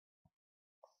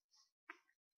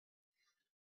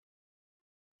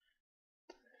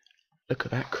Look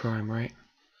at that crime rate.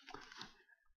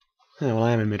 Oh, well,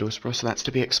 I am in Middlesbrough, so that's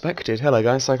to be expected. Hello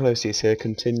guys, Cyclocius here,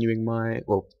 continuing my...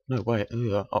 Well, no, wait,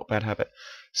 bad habit.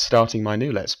 Starting my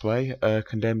new Let's Play,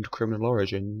 Condemned Criminal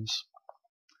Origins.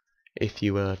 If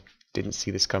you didn't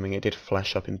see this coming, it did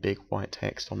flash up in big white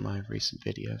text on my recent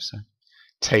video, so...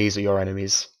 Taser your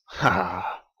enemies.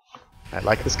 Ha! I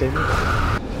like this game.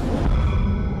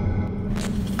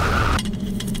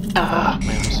 Ah,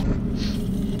 my arms.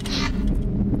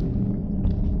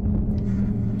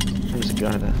 There's a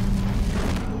guy there.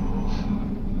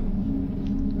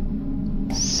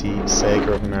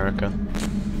 Sega of America.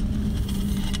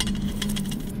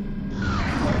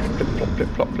 Flip flop, flip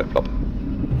flop, flip flop.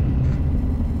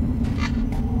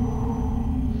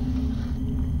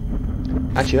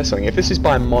 Actually, that's something. If this is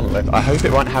by Monolith, I hope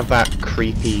it won't have that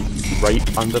creepy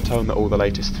rape undertone that all the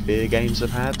latest Fear games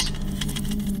have had.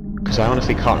 Because I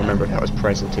honestly can't remember if that was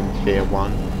present in Fear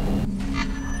 1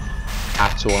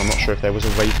 at all. I'm not sure if there was a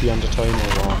rapey undertone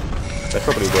or what. There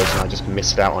probably was, and I just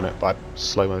missed out on it by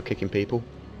slow-mo kicking people.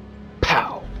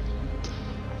 Pow!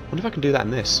 Wonder if I can do that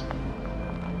in this.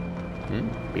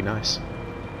 Be nice.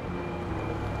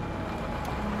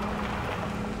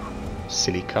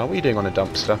 Silly car, what are you doing on a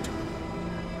dumpster?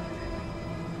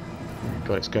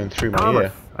 God, it's going through my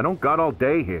ear. I don't got all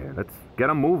day here. Let's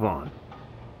get a move on.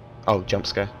 Oh, jump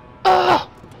scare. Ah!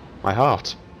 My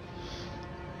heart.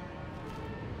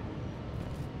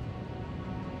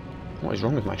 What is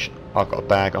wrong with my oh, I've got a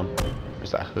bag on.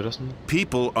 Is that a hood or something?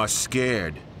 People are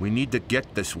scared. We need to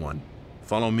get this one.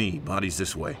 Follow me. Body's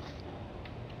this way.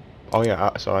 Oh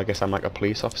yeah, so I guess I'm like a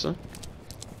police officer?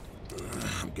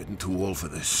 I'm getting too old for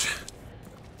this.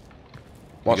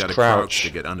 What's crouch? crouch?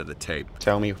 To get under the tape.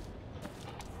 Tell me.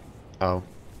 Oh.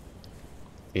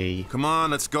 E. Come on,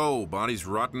 let's go. Body's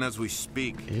rotten as we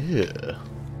speak. Yeah.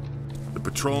 The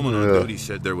patrolman on duty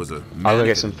said there was a I'll go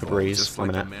get some Febreze. just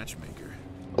like a matchmaker.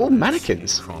 Oh,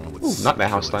 mannequins! Ooh, Nightmare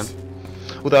House time.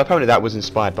 Although apparently that was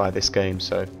inspired by this game,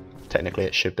 so technically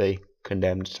it should be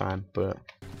Condemned time, but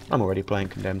I'm already playing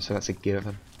Condemned, so that's a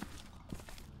given.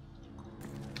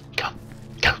 Come,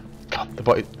 come, come. The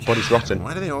body's rotten.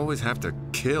 Why do they always have to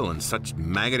kill in such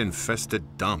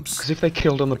maggot-infested dumps? Because if they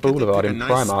killed on the boulevard in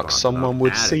Primark, someone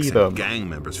would see them. Gang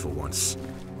members for once.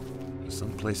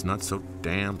 Someplace not so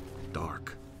damn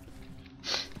dark.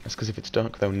 That's because if it's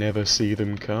dark, they'll never see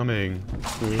them coming.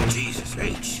 Jesus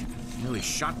H! Nearly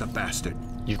shot the bastard.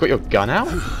 You've got your gun out?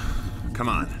 Come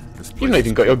on. You've not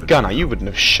even got your gun out. You wouldn't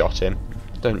have shot him.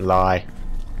 Don't lie.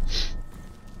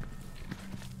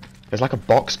 There's like a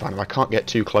box behind him. I can't get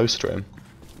too close to him.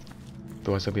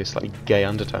 Otherwise there'll be a slightly gay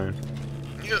undertone.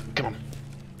 Come on.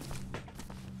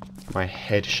 My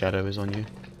head shadow is on you.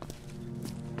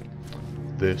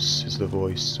 This is the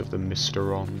voice of the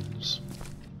Mr.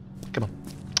 Come on.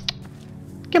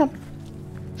 Come on.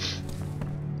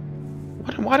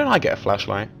 Why don't I get a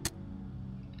flashlight?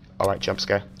 Alright, jump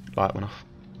scare. Light went off.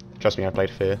 Trust me, I played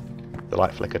Fear. The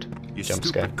light flickered. Your Jump stupid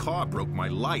scare. car broke my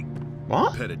light.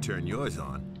 What? Better turn yours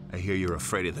on. I hear you're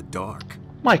afraid of the dark.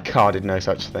 My car did no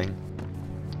such thing.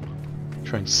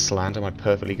 Try and slander my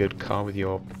perfectly good car with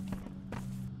your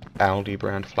Aldi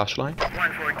brand flashlight.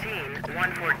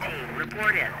 114,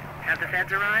 report in. Have the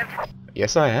feds arrived?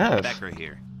 Yes, I have. Becker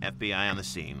here. FBI on the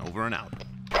scene. Over and out.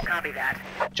 Copy that.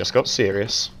 Just got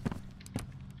serious.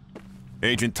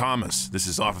 Agent Thomas, this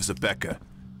is Officer Becker.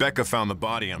 Becker found the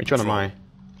body on Which one am I?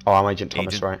 Oh, I'm Agent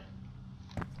Thomas, right?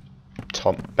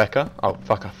 Becker? Oh,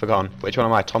 fuck, I've forgotten. Which one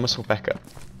am I, Thomas or Becker?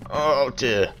 Oh,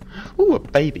 dear. Ooh, a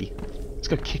baby. Let's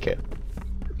go kick it.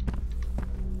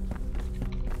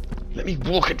 Let me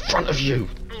walk in front of you.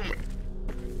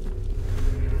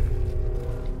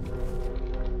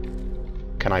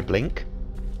 Can I blink?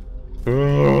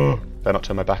 Better not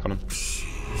turn my back on him.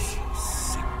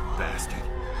 Sick bastard.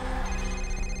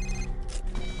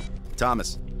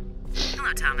 Thomas.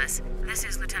 Hello, Thomas. This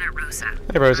is Lieutenant Rosa.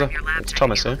 Hey, Rosa. I'm your lab It's technique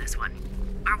Thomas on here. this one.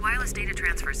 Our wireless data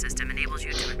transfer system enables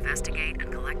you to investigate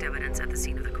and collect evidence at the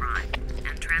scene of the crime,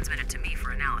 and transmit it to me for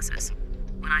analysis.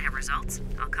 When I have results,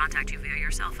 I'll contact you via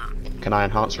your cell phone. Can I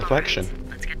enhance reflection? All right,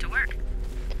 let's get to work.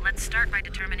 Let's start by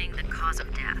determining the cause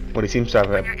of death. Well, he seems to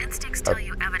have When your instincts tell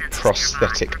you evidence is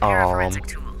prosthetic nearby, prepare a arm. forensic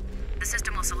tool. The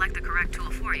system will select the correct tool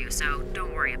for you, so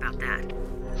don't worry about that.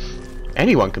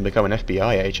 Anyone can become an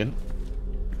FBI agent.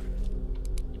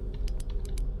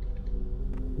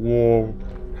 Whoa.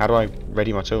 How do I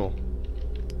ready my tool?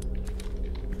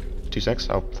 2 secs,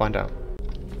 I'll find out.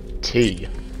 T.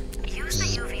 Use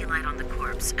the UV light on the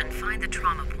corpse and find the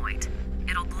trauma point.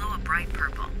 It'll glow a bright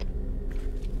purple.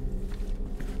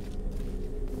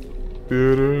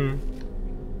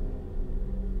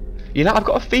 You know, I've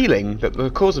got a feeling that the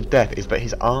cause of death is that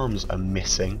his arms are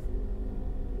missing.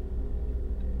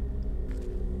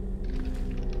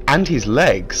 And his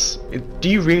legs. Do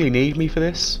you really need me for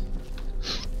this?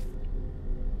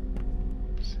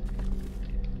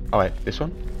 Oh wait, this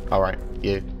one? Alright,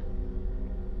 you.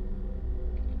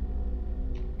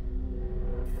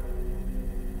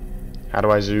 How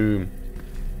do I zoom?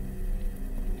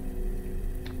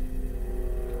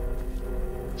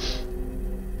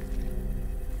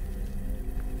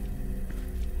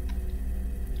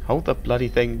 Hold the bloody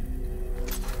thing.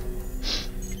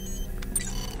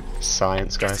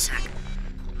 Science, guys.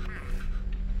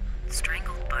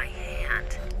 Strangled by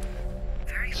hand.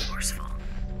 Very forceful.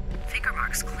 Finger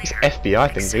marks clear. This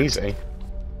FBI thing's easy.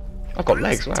 I've got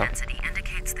legs, wow. Intensity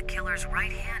indicates the killer's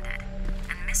right-handed,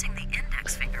 and missing the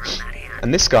index finger on that hand.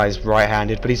 And this guy's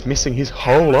right-handed, but he's missing his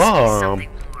whole arm. Something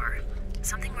more.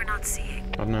 Something we're not seeing.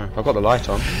 I don't know. I've got the light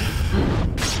on.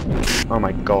 Oh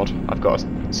my god! I've got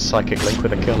a psychic link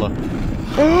with a killer.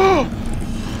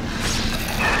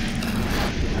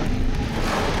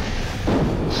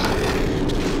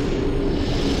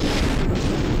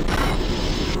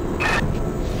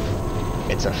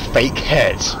 It's a fake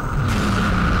head.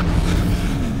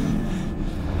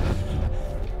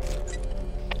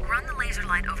 Run the laser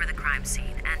light over the crime scene,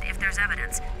 and if there's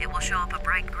evidence, it will show up a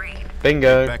bright green.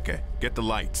 Bingo. Becca, get the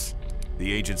lights.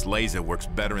 The agent's laser works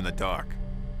better in the dark.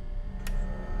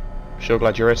 Sure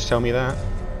glad you're here to tell me that.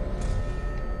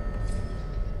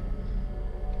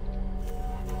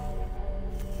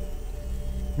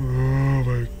 Oh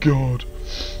my god.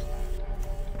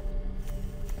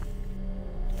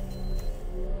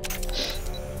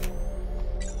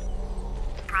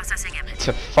 Processing image.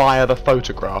 To fire the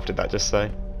photograph, did that just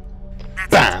say? That's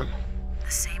BAM! it.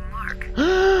 The same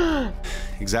mark.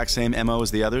 Exact same MO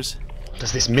as the others? What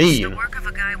does this The mean? work of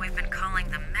a guy we've been calling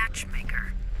the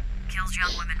matchmaker. Kills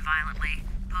young women violently,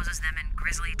 poses them in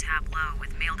grisly tableau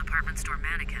with male department store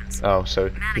mannequins. Oh, so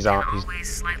his Mannequin arm. He's,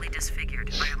 always slightly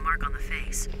disfigured by a mark on the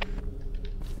face.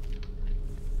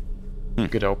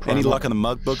 good old Primark. Any luck on the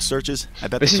mug book searches? I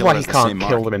bet This the is killer why he has the same can't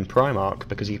kill mark. them in Primark,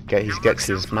 because he gets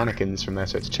his mannequins from there,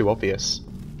 so it's too obvious.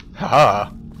 Haha!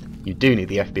 You do need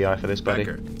the FBI for this, buddy.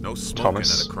 Becker, no smoking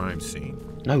Thomas. at a crime scene.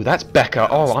 No, that's Becca.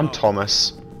 Oh, I'm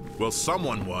Thomas. Well,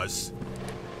 someone was.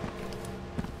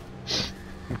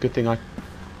 Good thing I...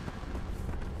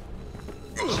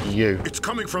 It's you. It's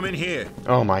coming from in here.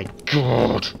 Oh my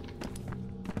god.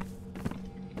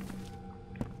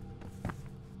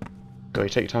 Go, you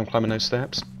take your time climbing those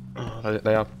steps. Oh,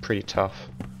 they are pretty tough.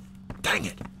 Dang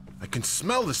it! I can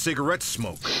smell the cigarette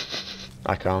smoke.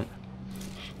 I can't.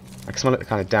 I can smell it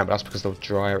kind of damp, but that's because the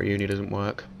dryer at uni doesn't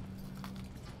work.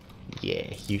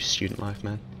 Yeah, you student life,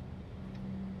 man.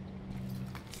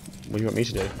 What do you want me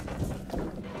to do?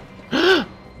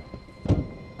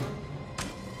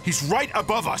 He's right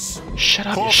above us. Shut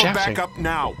up, Call you're for shouting. backup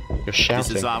now. You're This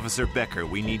shouting. is Officer Becker.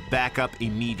 We need backup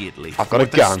immediately. I've got a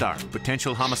Fourth gun. and Start.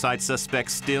 Potential homicide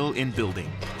suspect still in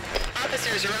building.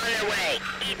 Officers are on their way.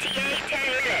 ETA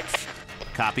 10 minutes.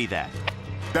 Copy that.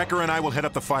 Becker and I will head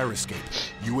up the fire escape.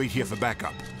 You wait here for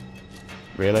backup.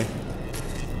 Really?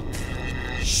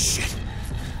 Shit.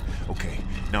 Okay,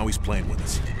 now he's playing with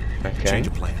us. Okay. Change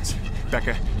of plans.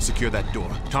 Becca, secure that door.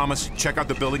 Thomas, check out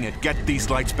the building and get these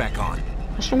lights back on.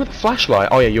 What's wrong with the flashlight?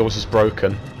 Oh yeah, yours is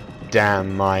broken.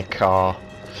 Damn my car.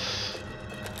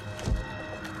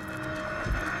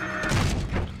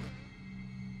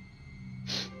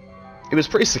 It was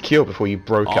pretty secure before you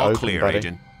broke it All open, clear, buddy.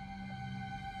 Agent.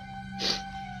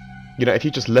 You know, if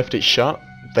you just left it shut,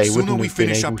 they The sooner wouldn't we have been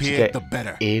finish able up to here, get the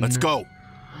better. in. Let's go.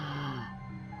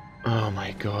 Oh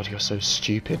my god, you're so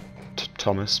stupid,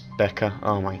 Thomas Becker.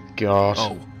 Oh my god.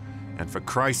 Oh, and for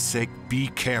Christ's sake, be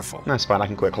careful. That's fine, I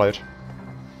can quick load.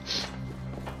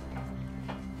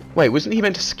 Wait, wasn't he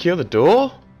meant to secure the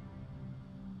door?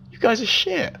 You guys are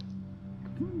shit.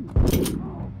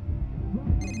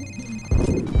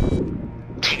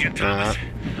 Agent Thomas,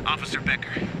 Officer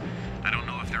Becker. I don't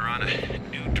know if they're on a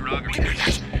new drug or...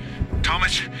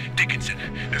 Thomas, Dickinson,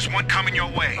 there's one coming your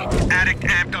way. Addict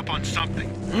amped up on something.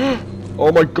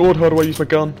 Oh my god, how do I use my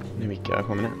gun? There we go,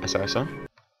 1 minute, SOSO.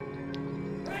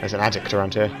 There's an addict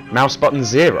around here. Mouse button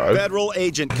 0? Federal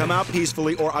agent, come out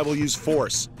peacefully or I will use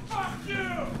force.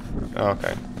 Oh,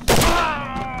 okay.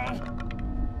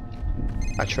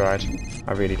 I tried.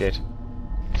 I really did.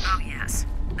 Oh yes,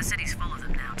 the city's full of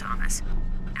them now, Thomas.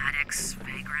 Addicts,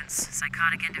 vagrants,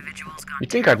 psychotic individuals gone. You'd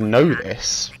think I'd know terribly bad.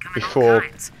 this They come in all before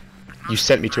kinds, but you mostly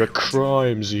sent me to a violent.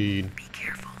 crime scene. Be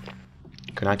careful.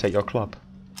 Can I take your club?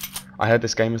 I heard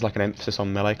this game was like an emphasis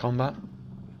on melee combat.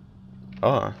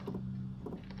 Oh.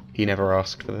 He never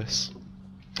asked for this.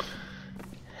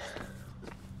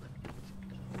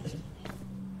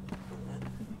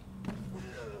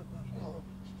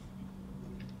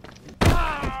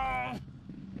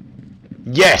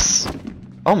 Yes!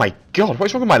 Oh my god,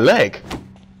 what's wrong with my leg?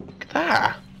 Look at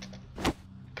that. Look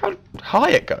how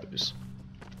high it goes.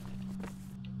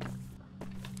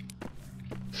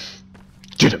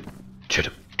 Jidum,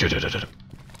 jidum, jidum.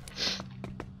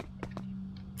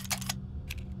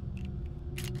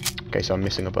 Okay, so I'm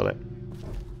missing a bullet.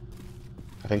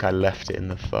 I think I left it in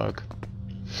the thug.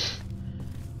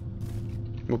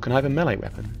 Well, can I have a melee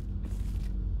weapon?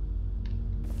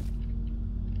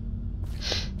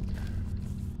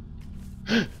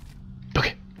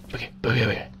 Boogie, boogie, boogie,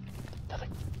 boogie.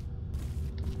 Nothing.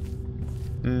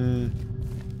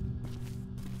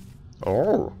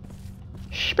 Oh.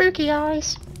 Spooky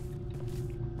eyes.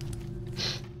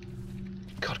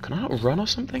 God, can I not run or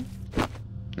something?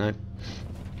 No.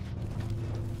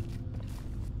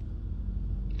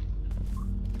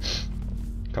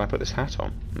 Can I put this hat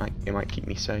on? It might keep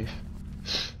me safe.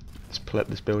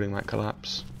 This building might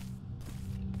collapse.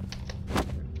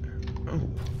 Oh.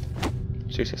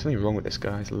 Seriously, there's something wrong with this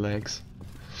guy's legs.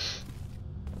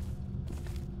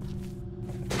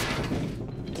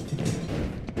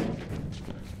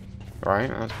 Right,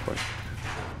 that's a point.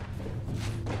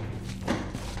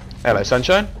 Hello,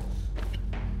 sunshine.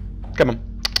 Come on.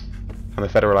 I'm a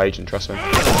federal agent, trust me.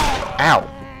 Ow!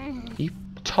 You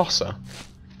tosser.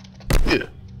 Ugh.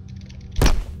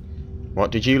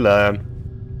 What did you learn?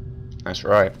 That's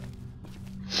right.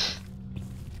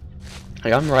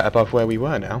 Hey, I'm right above where we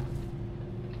were now.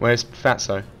 Where's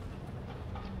Fatso?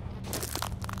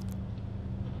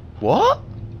 What?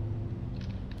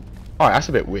 Alright, that's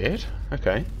a bit weird.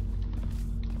 Okay.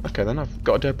 Okay, then I've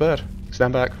got a dead bird.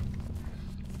 Stand back.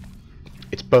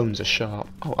 Its bones are sharp.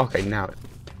 Oh, okay, now.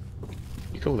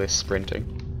 You call this sprinting?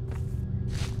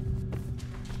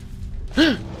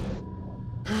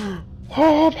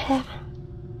 Oh,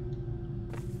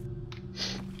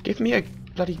 give me a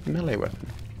bloody melee weapon.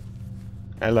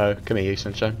 Hello, come here, you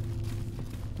sunshine.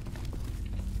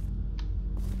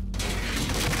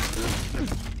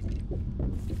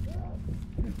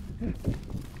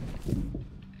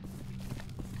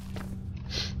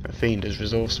 A fiend is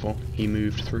resourceful. He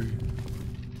moved through.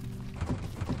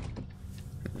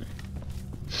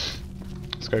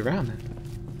 Let's go round then.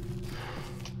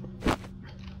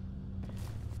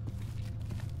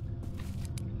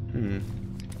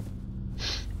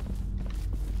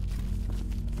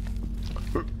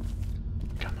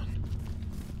 Come on.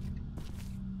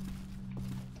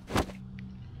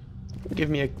 Give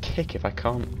me a kick if I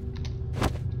can't.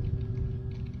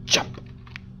 Jump!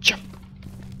 Jump!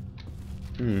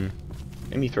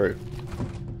 Get me through.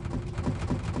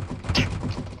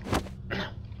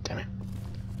 Damn it.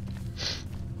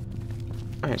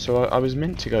 Alright, so I was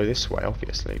meant to go this way,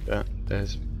 obviously, but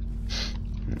there's...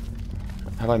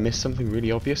 Have I missed something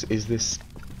really obvious? Is this...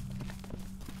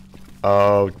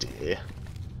 Oh dear.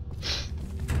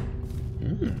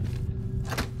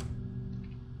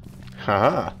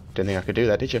 Haha, didn't think I could do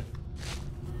that, did you?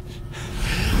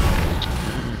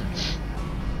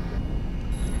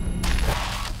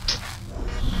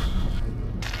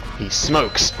 He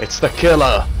smokes! It's the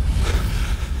killer!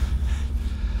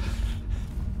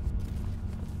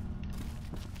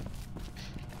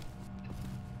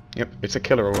 Yep, it's a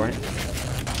killer, alright.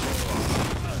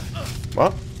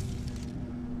 What?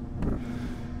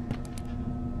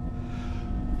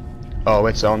 Oh,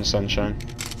 it's on, sunshine.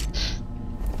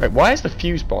 Wait, why is the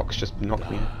fuse box just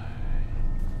knocked me?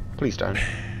 Please don't.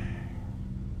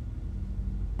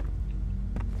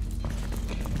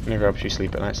 Never helps you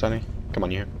sleep at night, Sonny. Come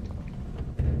on, you.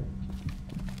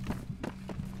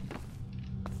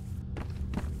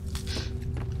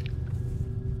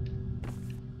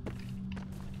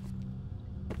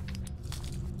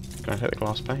 Can I hit the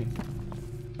glass pane?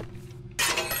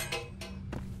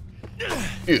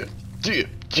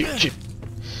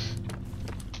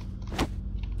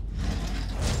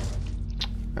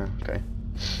 Oh, okay.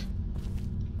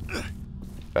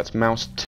 That's mouse